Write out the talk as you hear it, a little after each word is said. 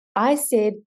I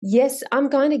said, yes, I'm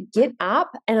going to get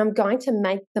up and I'm going to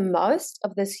make the most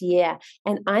of this year.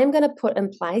 And I'm going to put in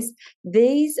place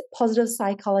these positive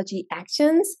psychology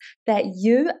actions that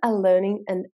you are learning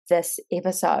in this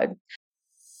episode.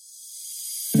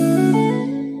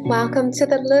 Welcome to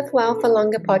the Live Well for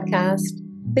Longer podcast,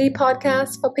 the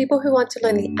podcast for people who want to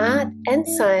learn the art and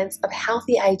science of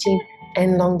healthy aging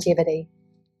and longevity.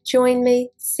 Join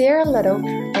me, Sarah Little,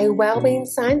 a wellbeing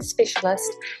science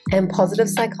specialist and positive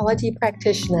psychology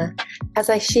practitioner,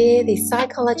 as I share the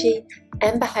psychology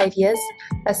and behaviours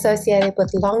associated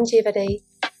with longevity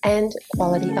and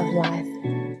quality of life.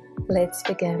 Let's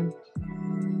begin.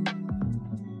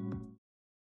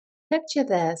 Picture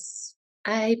this,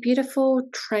 a beautiful,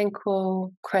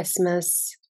 tranquil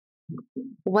Christmas,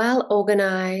 well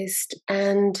organised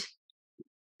and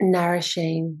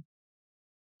nourishing.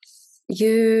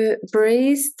 You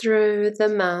breeze through the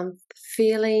month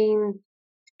feeling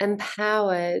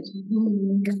empowered,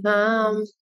 calm,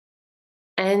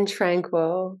 and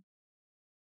tranquil.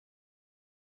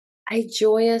 A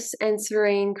joyous and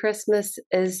serene Christmas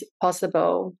is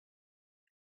possible.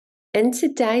 In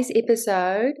today's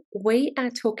episode, we are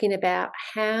talking about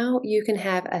how you can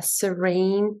have a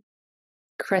serene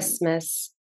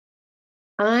Christmas.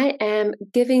 I am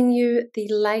giving you the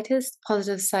latest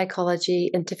positive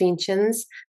psychology interventions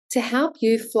to help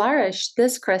you flourish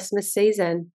this Christmas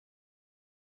season.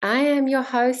 I am your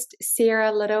host,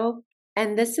 Sarah Little,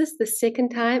 and this is the second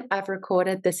time I've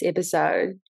recorded this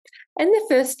episode. In the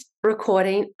first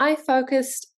recording, I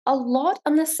focused a lot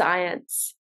on the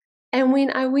science, and when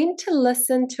I went to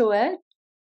listen to it,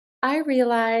 I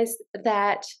realized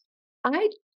that I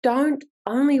don't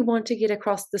only want to get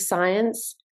across the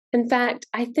science. In fact,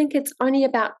 I think it's only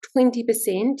about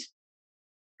 20%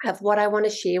 of what I want to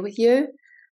share with you.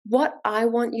 What I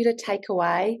want you to take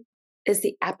away is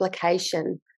the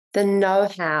application, the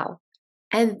know-how,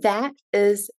 and that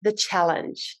is the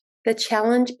challenge. The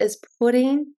challenge is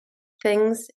putting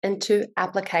things into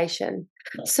application.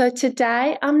 So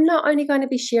today, I'm not only going to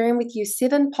be sharing with you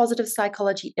 7 positive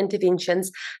psychology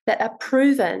interventions that are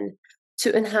proven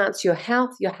to enhance your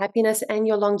health, your happiness, and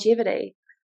your longevity,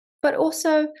 but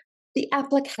also the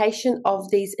application of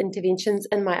these interventions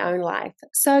in my own life.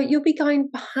 So you'll be going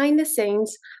behind the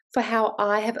scenes for how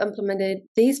I have implemented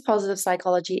these positive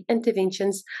psychology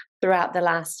interventions throughout the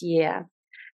last year.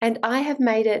 And I have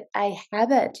made it a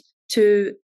habit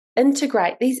to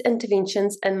integrate these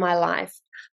interventions in my life.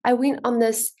 I went on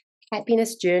this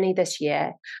happiness journey this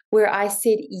year where I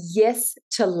said yes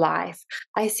to life.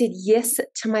 I said yes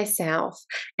to myself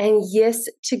and yes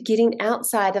to getting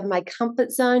outside of my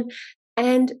comfort zone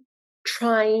and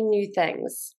trying new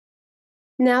things.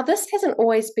 Now, this hasn't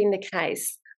always been the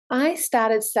case. I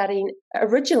started studying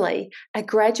originally a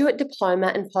graduate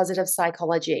diploma in positive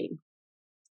psychology.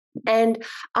 And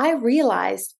I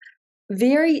realized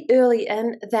very early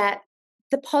in that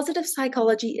the positive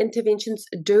psychology interventions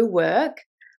do work,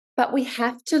 but we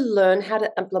have to learn how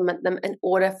to implement them in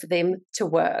order for them to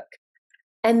work.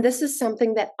 And this is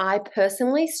something that I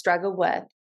personally struggle with.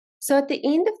 So at the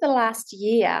end of the last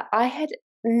year, I had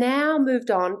now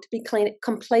moved on to be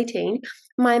completing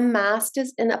my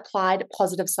master's in applied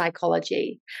positive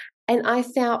psychology. And I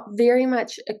felt very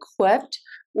much equipped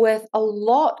with a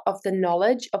lot of the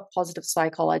knowledge of positive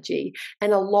psychology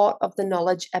and a lot of the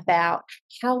knowledge about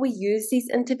how we use these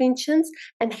interventions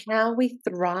and how we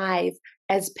thrive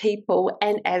as people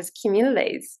and as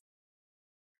communities.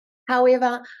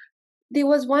 However, there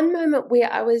was one moment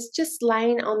where I was just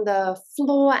laying on the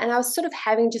floor and I was sort of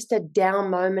having just a down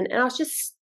moment and I was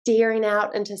just staring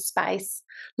out into space,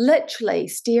 literally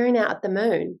staring out at the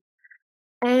moon.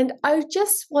 And I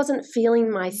just wasn't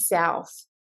feeling myself.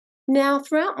 Now,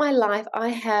 throughout my life, I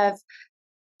have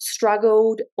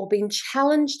struggled or been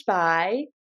challenged by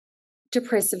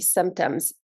depressive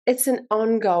symptoms. It's an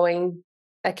ongoing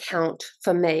account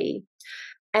for me.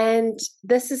 And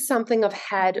this is something I've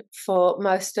had for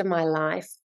most of my life.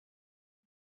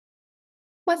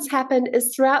 What's happened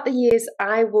is throughout the years,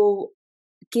 I will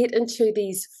get into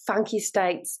these funky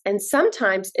states. And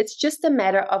sometimes it's just a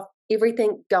matter of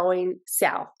everything going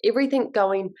south, everything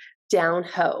going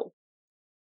downhill.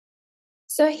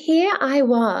 So here I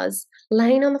was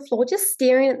laying on the floor, just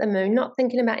staring at the moon, not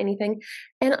thinking about anything.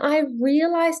 And I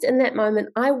realized in that moment,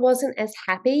 I wasn't as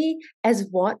happy as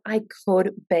what I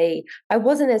could be. I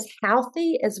wasn't as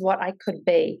healthy as what I could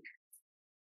be.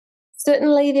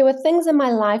 Certainly, there were things in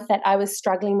my life that I was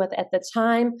struggling with at the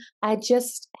time. I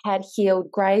just had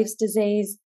healed Graves'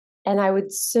 disease. and I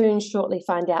would soon shortly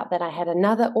find out that I had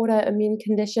another autoimmune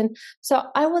condition. So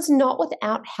I was not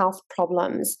without health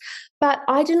problems, but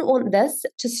I didn't want this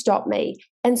to stop me.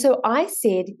 And so I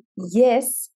said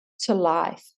yes to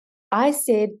life. I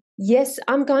said, yes,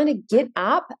 I'm going to get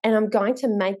up and I'm going to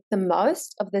make the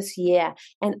most of this year.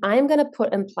 And I'm going to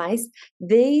put in place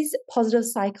these positive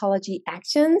psychology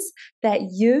actions that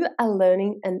you are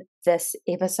learning in this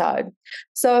episode.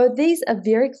 So these are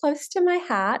very close to my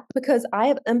heart because I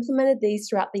have implemented these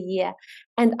throughout the year.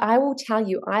 And I will tell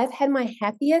you, I've had my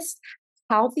happiest,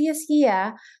 healthiest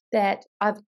year that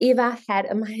I've ever had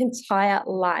in my entire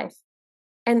life.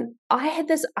 And I had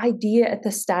this idea at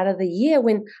the start of the year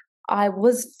when I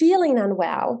was feeling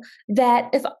unwell that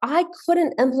if I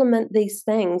couldn't implement these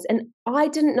things and I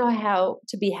didn't know how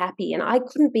to be happy and I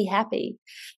couldn't be happy.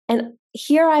 And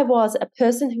here I was, a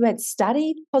person who had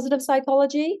studied positive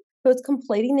psychology, who was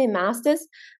completing their master's,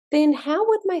 then how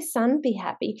would my son be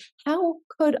happy? How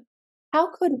could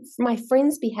my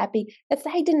friends be happy if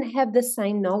they didn't have the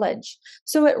same knowledge?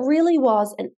 So it really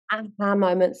was an aha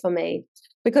moment for me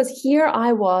because here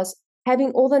I was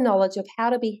having all the knowledge of how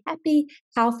to be happy,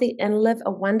 healthy, and live a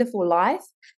wonderful life,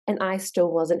 and I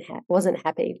still wasn't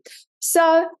happy.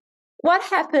 So what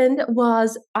happened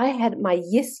was I had my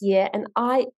yes year, and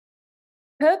I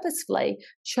purposefully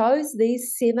chose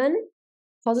these 7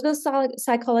 positive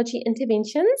psychology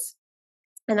interventions,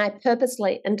 and I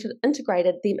purposely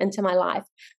integrated them into my life.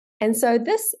 And so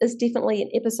this is definitely an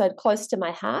episode close to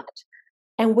my heart,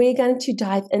 and we're going to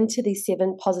dive into these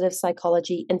 7 positive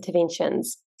psychology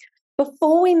interventions.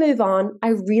 Before we move on,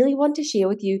 I really want to share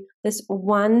with you this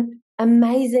one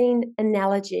amazing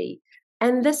analogy.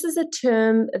 And this is a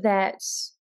term that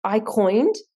I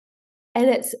coined, and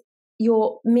it's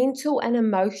your mental and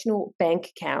emotional bank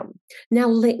account. Now,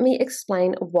 let me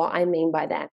explain what I mean by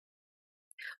that.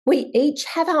 We each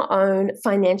have our own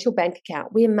financial bank account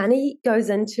where money goes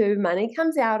into, money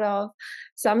comes out of.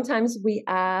 Sometimes we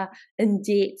are in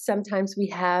debt. Sometimes we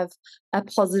have a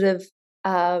positive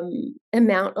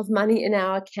amount of money in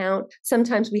our account.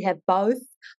 Sometimes we have both.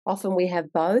 Often we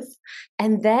have both.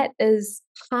 And that is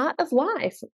part of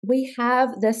life. We have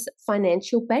this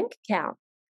financial bank account.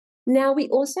 Now, we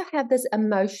also have this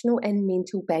emotional and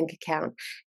mental bank account.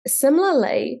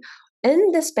 Similarly,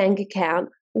 in this bank account,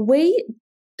 we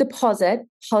deposit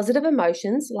positive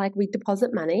emotions like we deposit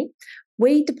money.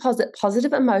 We deposit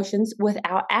positive emotions with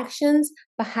our actions,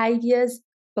 behaviors,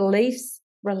 beliefs,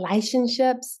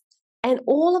 relationships. And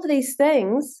all of these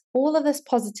things, all of this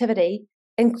positivity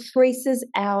increases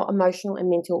our emotional and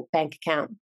mental bank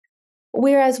account.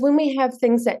 Whereas when we have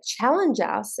things that challenge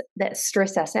us, that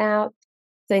stress us out,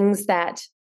 things that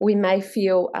we may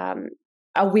feel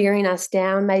are wearing us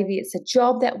down, maybe it's a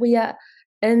job that we are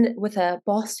in with a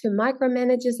boss who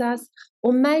micromanages us,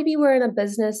 or maybe we're in a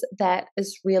business that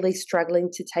is really struggling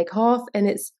to take off and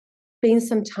it's been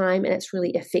some time and it's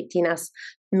really affecting us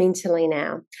mentally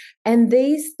now. And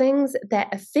these things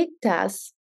that affect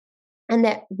us and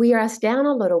that wear us down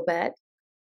a little bit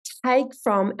take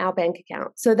from our bank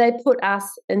account. So they put us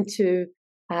into,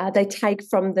 they take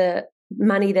from the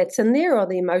money that's in there or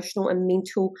the emotional and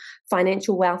mental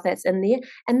financial wealth that's in there,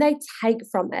 and they take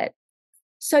from it.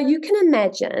 So you can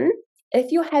imagine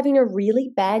if you're having a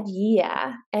really bad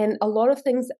year and a lot of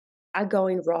things are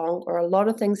going wrong or a lot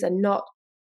of things are not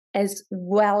as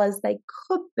well as they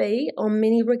could be on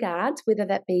many regards, whether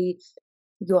that be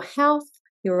your health,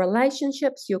 your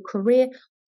relationships, your career,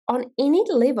 on any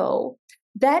level,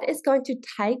 that is going to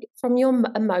take from your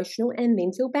emotional and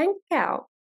mental bank account.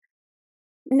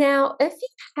 Now, if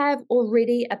you have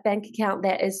already a bank account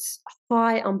that is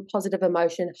high on positive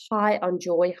emotion, high on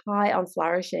joy, high on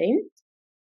flourishing,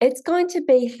 it's going to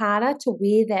be harder to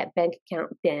wear that bank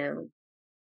account down.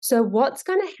 So what's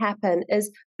going to happen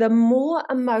is the more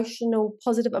emotional,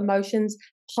 positive emotions,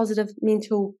 positive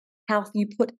mental health you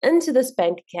put into this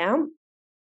bank account,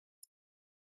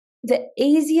 the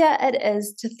easier it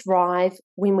is to thrive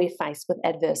when we're faced with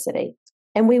adversity.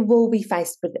 And we will be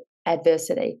faced with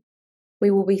adversity. We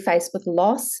will be faced with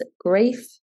loss, grief,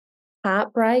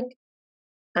 heartbreak,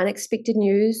 unexpected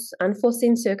news,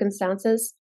 unforeseen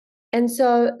circumstances. And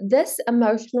so this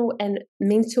emotional and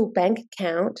mental bank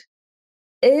account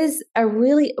is a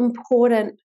really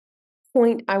important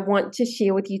point I want to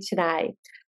share with you today,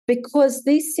 because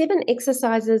these 7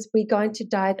 exercises we're going to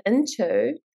dive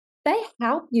into, they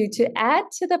help you to add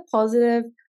to the positive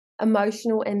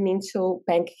emotional and mental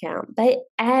bank account. They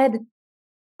add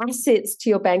assets to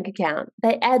your bank account.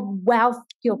 They add wealth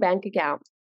to your bank account.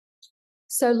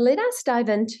 So let us dive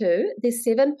into the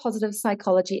 7 positive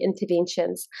psychology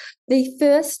interventions. The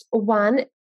first one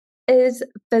is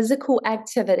physical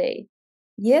activity.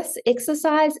 Yes,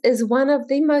 exercise is one of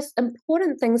the most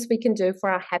important things we can do for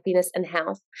our happiness and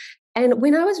health. And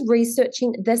when I was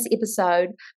researching this episode,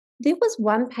 there was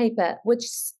one paper which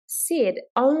said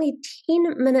only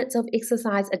 10 minutes of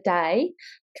exercise a day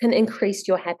can increase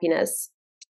your happiness.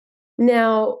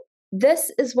 Now,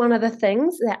 this is one of the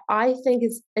things that I think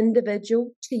is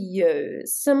individual to you,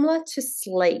 similar to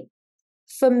sleep.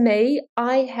 For me,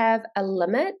 I have a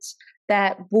limit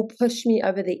that will push me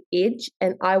over the edge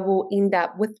and I will end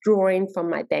up withdrawing from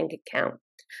my bank account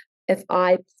if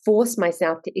I force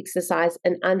myself to exercise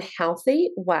in unhealthy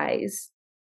ways.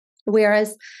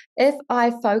 Whereas if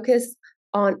I focus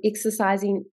on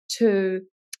exercising to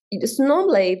just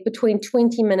normally between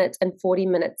 20 minutes and 40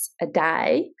 minutes a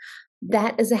day,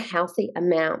 that is a healthy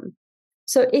amount.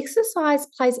 So, exercise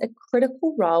plays a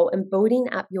critical role in building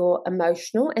up your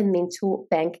emotional and mental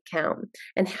bank account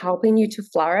and helping you to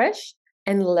flourish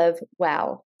and live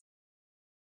well.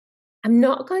 I'm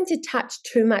not going to touch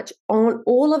too much on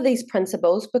all of these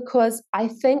principles because I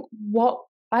think what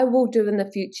I will do in the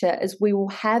future is we will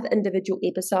have individual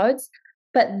episodes,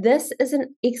 but this is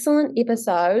an excellent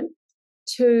episode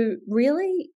to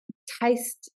really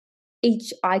taste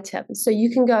each item. So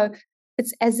you can go,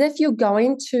 it's as if you're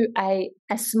going to a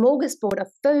smorgasbord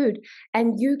of food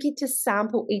and you get to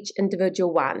sample each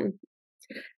individual one.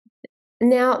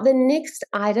 Now, the next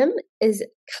item is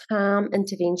calm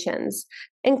interventions.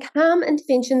 And calm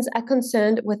interventions are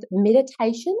concerned with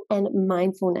meditation and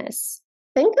mindfulness.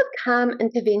 Think of calm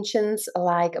interventions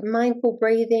like mindful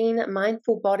breathing,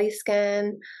 mindful body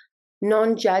scan,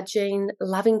 non-judging,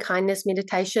 loving kindness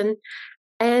meditation.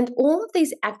 And all of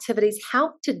these activities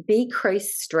help to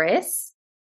decrease stress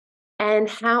and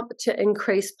help to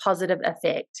increase positive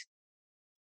effect.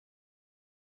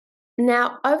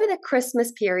 Now, over the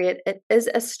Christmas period, it is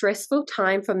a stressful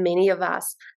time for many of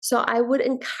us. So I would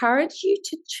encourage you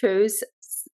to choose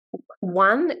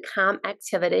one calm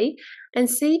activity and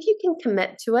see if you can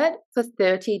commit to it for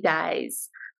 30 days.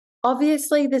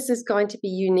 Obviously, this is going to be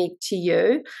unique to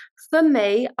you. For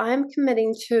me, I'm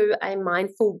committing to a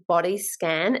mindful body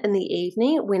scan in the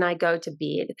evening when I go to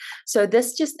bed. So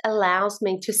this just allows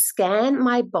me to scan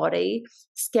my body,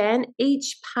 scan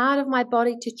each part of my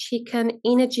body to check in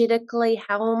energetically,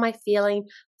 how am I feeling,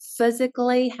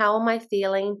 physically, how am I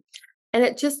feeling? And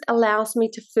it just allows me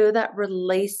to further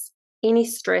release any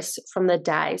stress from the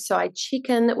day. So I check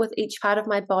in with each part of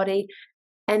my body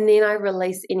and then I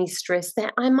release any stress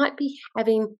that I might be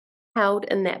having held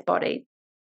in that body,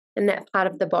 in that part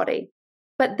of the body.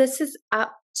 But this is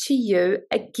up to you.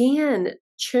 Again,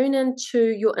 tune into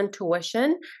your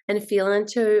intuition and feel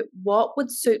into what would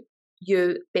suit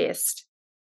you best.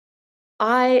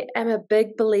 I am a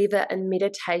big believer in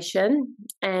meditation,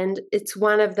 and it's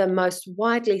one of the most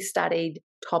widely studied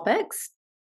topics,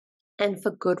 and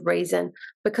for good reason,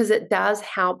 because it does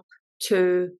help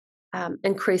to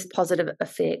increase positive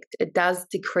effect. It does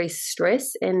decrease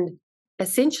stress, and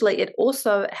essentially it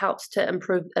also helps to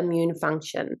improve immune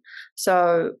function.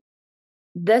 So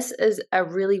this is a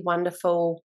really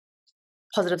wonderful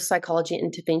positive psychology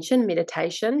intervention,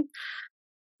 meditation.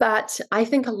 But I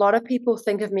think a lot of people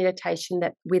think of meditation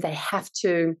that where they have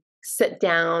to sit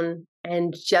down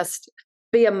and just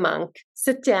be a monk,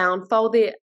 sit down,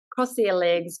 cross their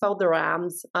legs, fold their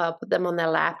arms, put them on their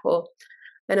lap or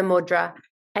in a mudra,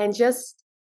 and just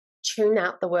tune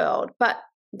out the world. But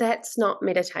that's not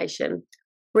meditation.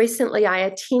 Recently, I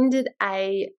attended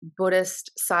a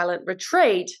Buddhist silent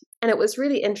retreat, and it was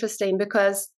really interesting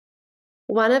because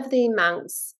one of the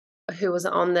monks who was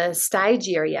on the stage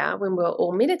area when we were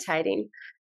all meditating,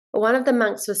 one of the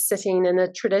monks was sitting in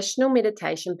a traditional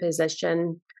meditation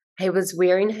position. He was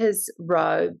wearing his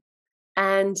robe,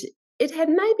 and it had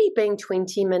maybe been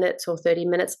 20 minutes or 30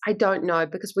 minutes. I don't know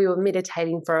because we were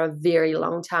meditating for a very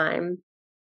long time.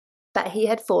 But he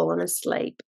had fallen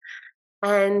asleep.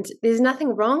 And there's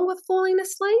nothing wrong with falling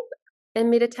asleep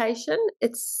in meditation.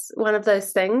 It's one of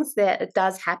those things that it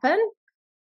does happen.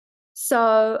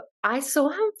 So I saw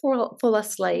him fall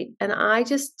asleep, and I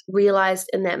just realized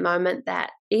in that moment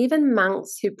that even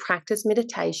monks who practice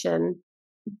meditation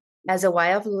as a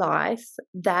way of life,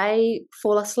 they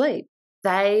fall asleep.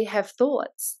 They have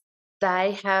thoughts.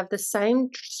 They have the same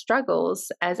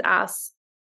struggles as us.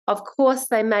 Of course,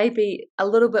 they may be a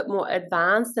little bit more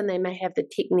advanced and they may have the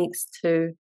techniques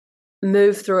to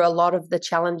move through a lot of the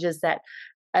challenges that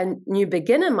a new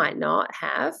beginner might not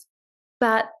have,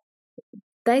 but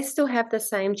they still have the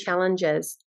same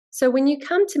challenges. So when you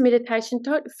come to meditation,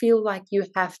 don't feel like you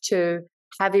have to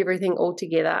have everything all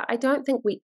together. I don't think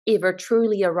we ever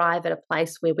truly arrive at a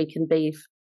place where we can be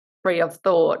free of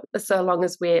thought so long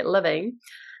as we're living.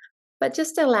 But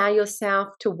just allow yourself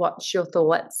to watch your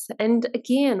thoughts. And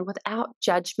again, without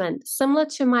judgment, similar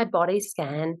to my body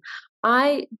scan,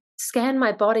 I scan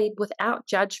my body without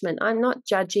judgment. I'm not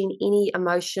judging any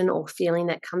emotion or feeling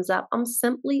that comes up. I'm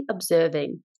simply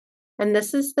observing. And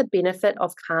this is the benefit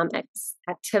of calm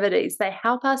activities. They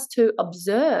help us to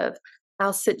observe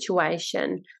our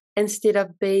situation instead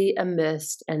of be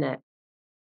immersed in it.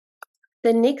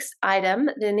 The next item,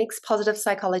 the next positive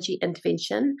psychology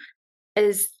intervention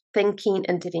is thinking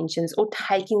interventions or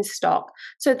taking stock.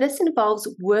 So this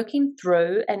involves working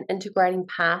through and integrating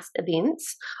past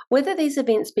events, whether these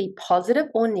events be positive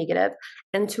or negative,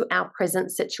 into our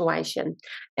present situation.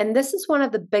 And this is one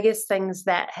of the biggest things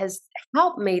that has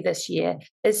helped me this year,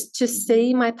 is to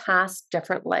see my past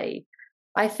differently.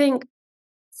 I think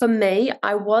for me,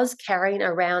 I was carrying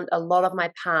around a lot of my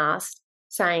past,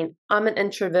 saying, I'm an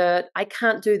introvert, I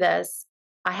can't do this,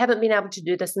 I haven't been able to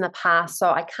do this in the past,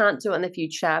 so I can't do it in the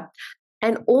future.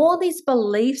 And all these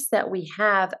beliefs that we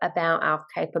have about our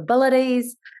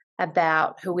capabilities,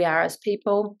 about who we are as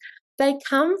people, they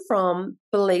come from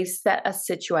beliefs that are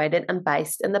situated and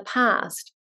based in the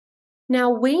past.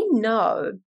 Now, we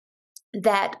know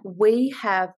that we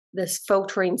have this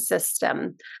filtering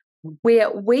system where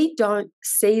we don't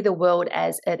see the world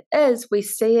as it is, we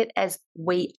see it as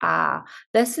we are.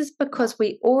 This is because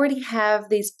we already have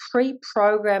these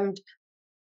pre-programmed,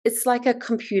 it's like a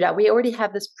computer. We already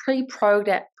have this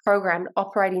pre-programmed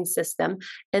operating system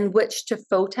in which to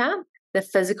filter the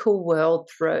physical world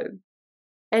through.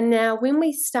 And now when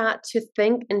we start to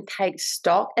think and take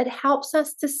stock, it helps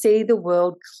us to see the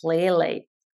world clearly.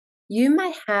 You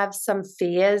may have some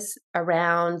fears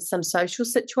around some social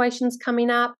situations coming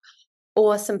up,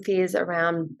 or some fears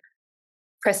around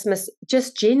Christmas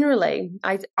just generally.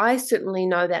 I certainly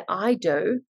know that I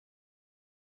do.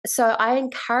 So I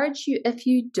encourage you, if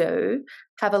you do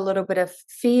have a little bit of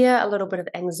fear, a little bit of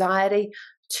anxiety,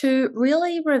 to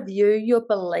really review your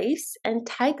beliefs and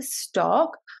take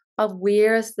stock of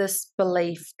where is this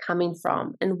belief coming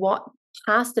from and what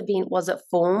past event was it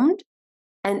formed.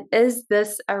 And is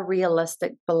this a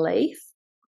realistic belief,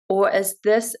 or is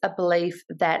this a belief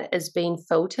that is being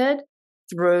filtered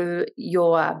through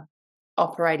your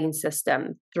operating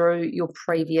system, through your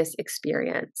previous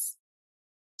experience?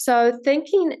 So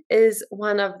thinking is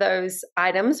one of those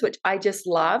items which I just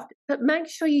loved, but make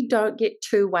sure you don't get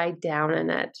too weighed down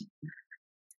in it.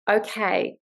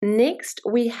 Okay, next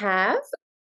we have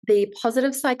the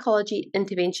positive psychology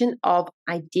intervention of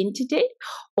identity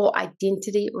or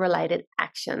identity-related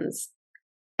actions.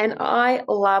 And I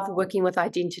love working with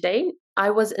identity. I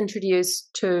was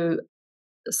introduced to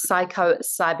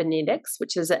psycho-cybernetics,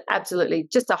 which is absolutely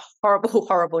just a horrible,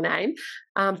 horrible name,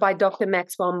 by Dr.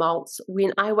 Maxwell Maltz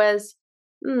when I was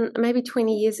maybe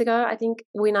 20 years ago. I think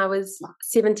when I was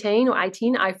 17 or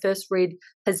 18, I first read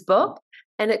his book,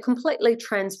 and it completely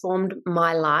transformed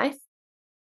my life.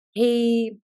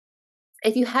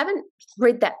 If you haven't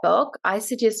read that book, I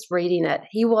suggest reading it.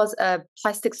 He was a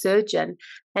plastic surgeon,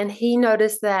 and he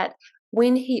noticed that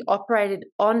when he operated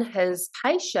on his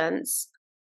patients,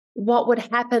 what would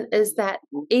happen is that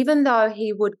even though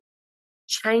he would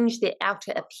change their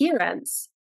outer appearance,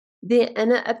 their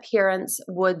inner appearance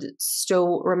would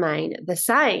still remain the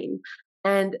same,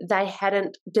 and they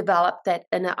hadn't developed that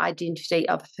inner identity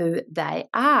of who they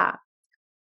are.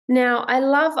 Now, I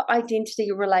love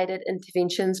identity-related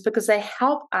interventions because they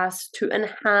help us to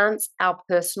enhance our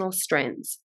personal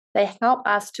strengths. They help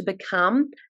us to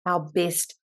become our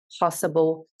best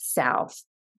possible self.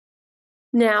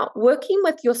 Now, working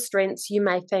with your strengths, you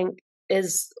may think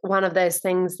is one of those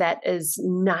things that is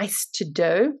nice to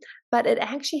do, but it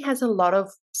actually has a lot of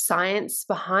science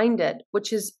behind it,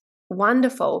 which is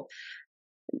wonderful.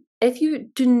 If you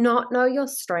do not know your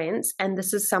strengths, and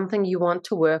this is something you want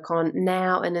to work on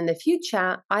now and in the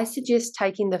future, I suggest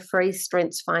taking the free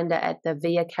Strengths Finder at the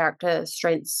VIA Character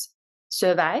Strengths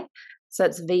Survey. So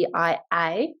it's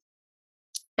VIA.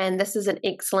 And this is an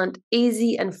excellent,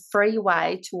 easy, and free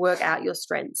way to work out your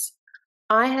strengths.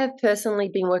 I have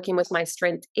personally been working with my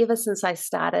strengths ever since I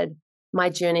started my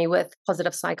journey with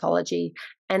positive psychology,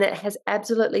 and it has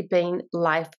absolutely been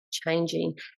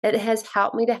life-changing. It has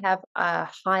helped me to have a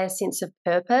higher sense of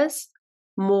purpose,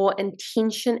 more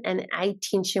intention and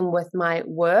attention with my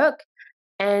work,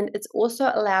 and it's also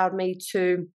allowed me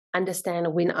to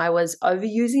understand when I was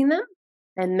overusing them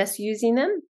and misusing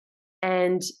them,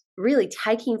 and really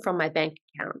taking from my bank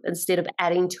account instead of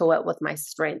adding to it with my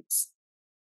strengths.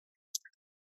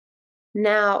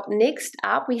 Now, next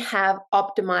up, we have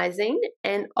optimizing,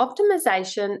 and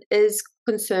optimization is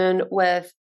concerned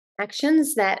with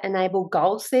actions that enable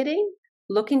goal setting,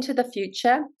 look into the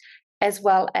future, as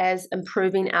well as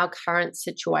improving our current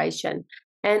situation.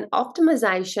 And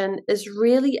optimization is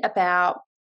really about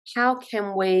how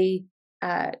can we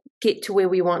get to where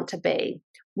we want to be?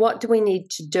 What do we need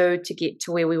to do to get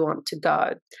to where we want to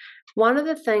go? One of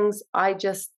the things I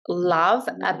just love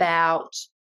about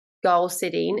goal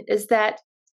setting is that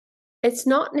it's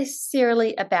not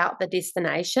necessarily about the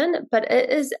destination, but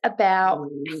it is about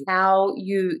how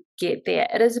you get there.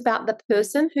 It is about the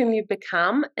person whom you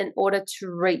become in order to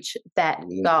reach that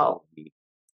goal.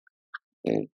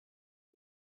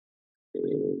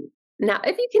 Now,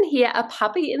 if you can hear a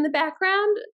puppy in the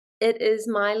background, it is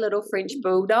my little French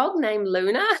bulldog named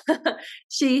Luna.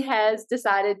 She has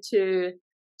decided to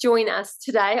join us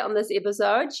today on this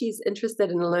episode. She's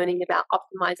interested in learning about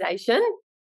optimization.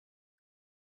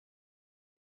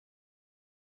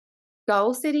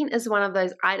 Goal setting is one of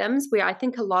those items where I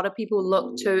think a lot of people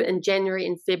look to in January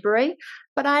and February,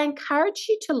 but I encourage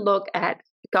you to look at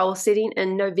goal setting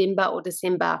in November or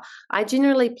December. I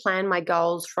generally plan my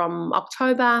goals from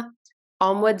October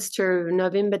onwards to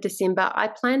November, December. I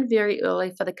plan very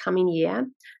early for the coming year.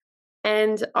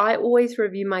 And I always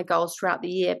review my goals throughout the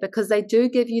year because they do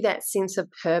give you that sense of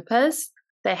purpose.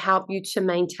 They help you to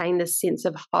maintain this sense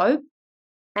of hope.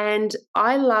 And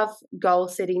I love goal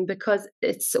setting because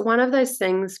it's one of those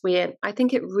things where I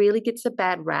think it really gets a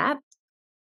bad rap,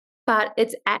 but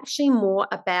it's actually more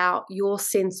about your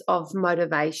sense of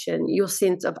motivation, your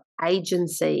sense of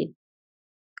agency.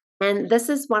 And this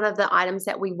is one of the items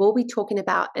that we will be talking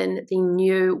about in the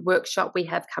new workshop we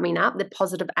have coming up, the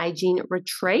Positive Aging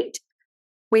Retreat.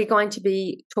 We're going to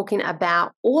be talking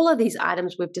about all of these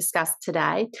items we've discussed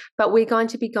today, but we're going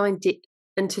to be going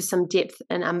into some depth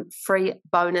in a free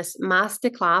bonus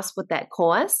masterclass with that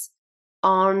course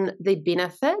on the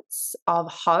benefits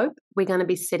of hope. We're going to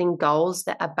be setting goals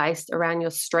that are based around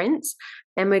your strengths,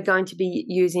 and we're going to be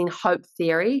using hope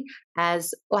theory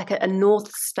as like a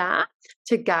North Star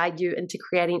to guide you into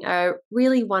creating a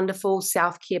really wonderful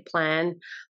self-care plan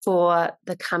for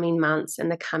the coming months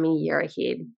and the coming year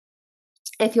ahead.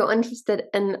 If you're interested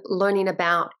in learning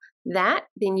about that,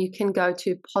 then you can go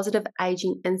to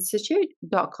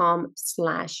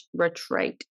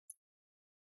positiveaginginstitute.com/retreat.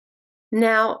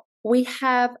 Now, we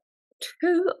have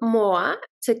 2 more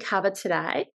to cover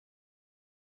today.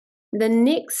 The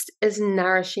next is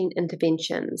nourishing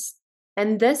interventions.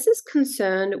 And this is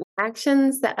concerned with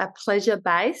actions that are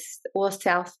pleasure-based or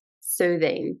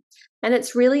self-soothing. And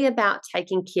it's really about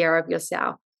taking care of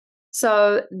yourself.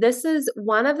 So this is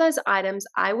one of those items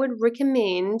I would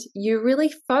recommend you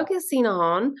really focusing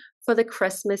on for the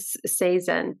Christmas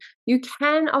season. You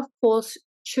can, of course,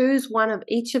 choose one of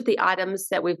each of the items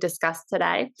that we've discussed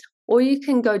today, or you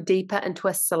can go deeper into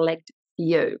a select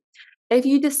few. If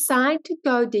you decide to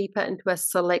go deeper into a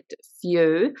select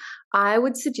few, I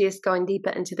would suggest going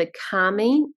deeper into the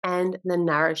calming and the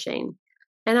nourishing.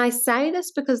 And I say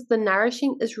this because the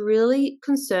nourishing is really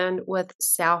concerned with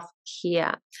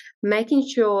self-care, making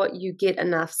sure you get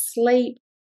enough sleep.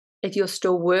 If you're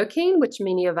still working, which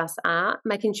many of us are,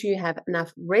 making sure you have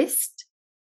enough rest.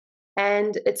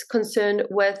 And it's concerned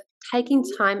with taking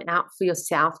time out for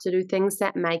yourself to do things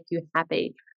that make you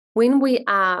happy. When we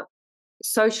are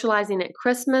socializing at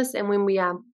Christmas and when we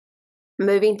are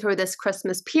moving through this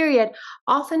Christmas period,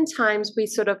 oftentimes we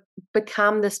sort of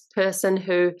become this person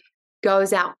who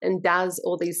goes out and does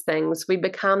all these things. We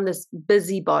become this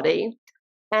busybody,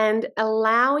 and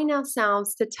allowing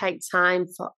ourselves to take time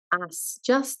for us,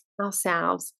 just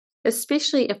ourselves,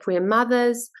 especially if we're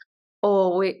mothers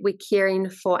or we're caring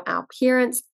for our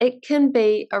parents, it can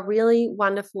be a really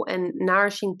wonderful and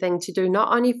nourishing thing to do,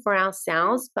 not only for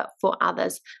ourselves, but for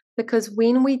others. Because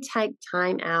when we take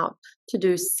time out to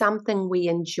do something we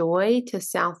enjoy, to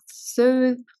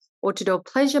self-soothe, or to do a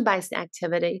pleasure-based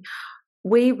activity,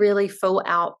 we really fill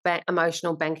our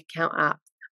emotional bank account up.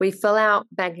 We fill our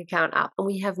bank account up and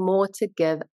we have more to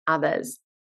give others.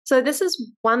 So this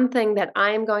is one thing that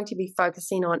I am going to be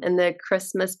focusing on in the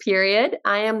Christmas period.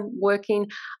 I am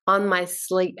working on my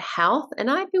sleep health,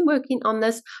 and I've been working on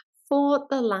this for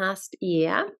the last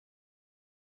year.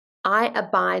 I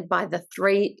abide by the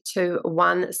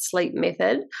 3-2-1 sleep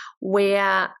method,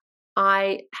 where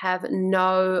I have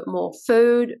no more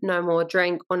food, no more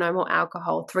drink, or no more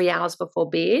alcohol 3 hours before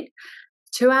bed.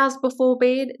 2 hours before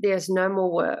bed, there's no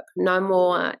more work, no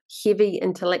more heavy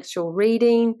intellectual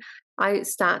reading. I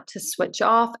start to switch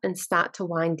off and start to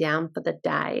wind down for the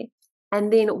day.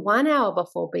 And then 1 hour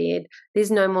before bed,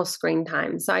 there's no more screen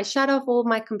time. So I shut off all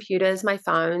my computers, my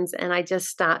phones, and I just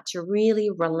start to really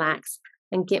relax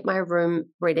and get my room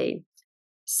ready.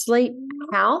 Sleep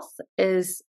health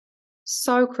is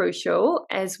so crucial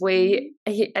as we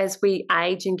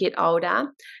age and get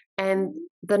older. And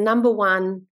the number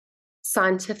one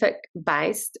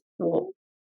scientific-based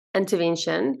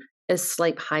intervention is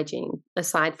sleep hygiene,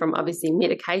 aside from obviously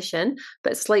medication,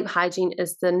 but sleep hygiene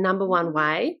is the number one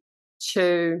way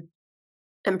to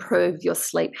improve your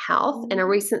sleep health. And a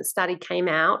recent study came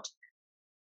out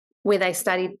where they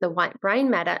studied the white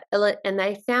brain matter, and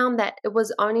they found that it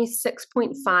was only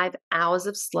 6.5 hours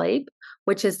of sleep,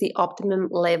 which is the optimum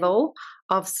level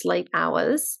of sleep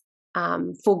hours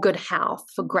for good health,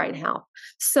 for great health.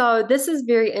 So this is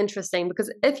very interesting,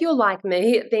 because if you're like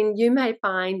me, then you may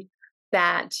find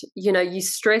that, you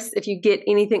stress if you get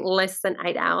anything less than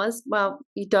 8 hours. Well,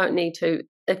 you don't need to.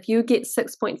 If you get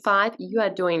 6.5, you are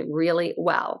doing really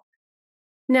well.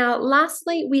 Now,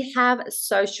 lastly, we have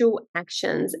social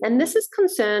actions, and this is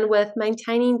concerned with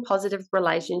maintaining positive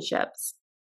relationships.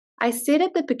 I said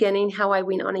at the beginning how I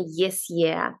went on a yes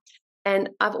year, and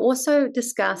I've also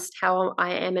discussed how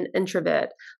I am an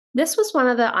introvert. This was one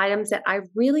of the items that I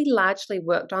really largely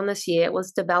worked on this year,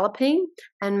 was developing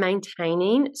and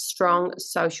maintaining strong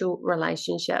social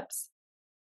relationships.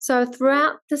 So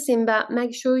throughout December,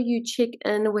 make sure you check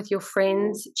in with your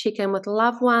friends, check in with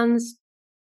loved ones,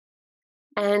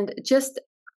 and just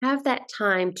have that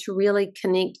time to really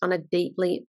connect on a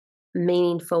deeply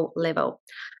meaningful level.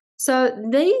 So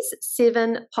these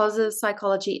 7 positive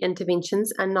psychology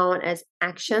interventions are known as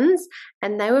actions,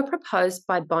 and they were proposed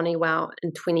by Bonniwell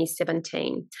in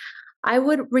 2017. I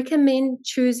would recommend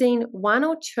choosing 1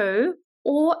 or 2,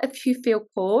 or if you feel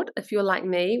called, if you're like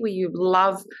me, where you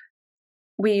love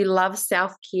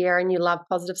self-care and you love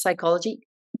positive psychology,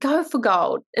 go for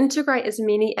gold. Integrate as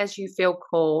many as you feel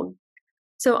called.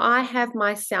 So I have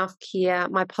my self-care,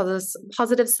 my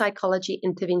positive psychology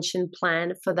intervention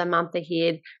plan for the month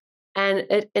ahead, and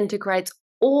it integrates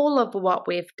all of what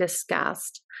we've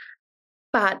discussed.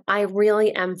 But I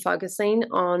really am focusing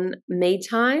on me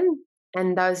time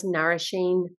and those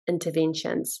nourishing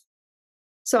interventions.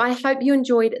 So I hope you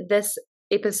enjoyed this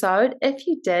episode. If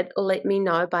you did, let me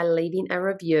know by leaving a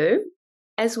review.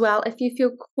 As well, if you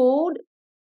feel called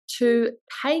to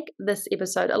take this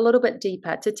episode a little bit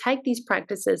deeper, to take these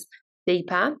practices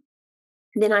deeper,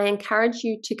 then I encourage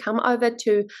you to come over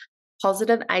to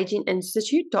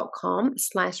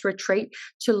positiveaginginstitute.com/retreat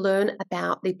to learn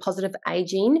about the Positive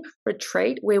Aging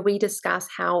Retreat, where we discuss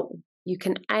how you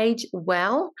can age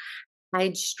well,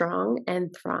 age strong,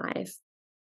 and thrive.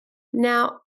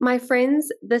 Now, my friends,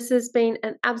 this has been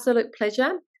an absolute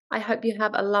pleasure. I hope you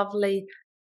have a lovely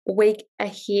week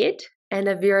ahead and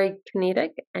a very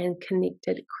kinetic and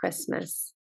connected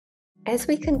Christmas. As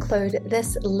we conclude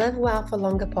this Live Well for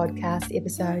Longer podcast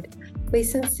episode, we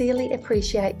sincerely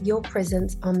appreciate your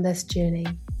presence on this journey.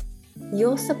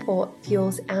 Your support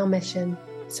fuels our mission,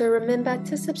 so remember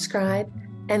to subscribe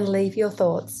and leave your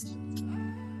thoughts.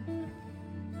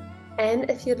 And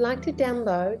if you'd like to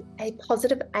download a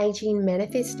Positive Aging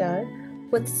Manifesto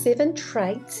with 7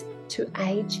 traits to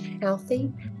age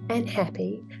healthy and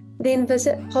happy, then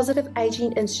visit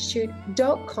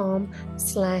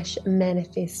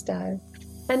positiveaginginstitute.com/manifesto.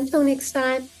 Until next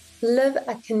time, live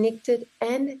a connected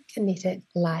and kinetic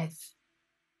life.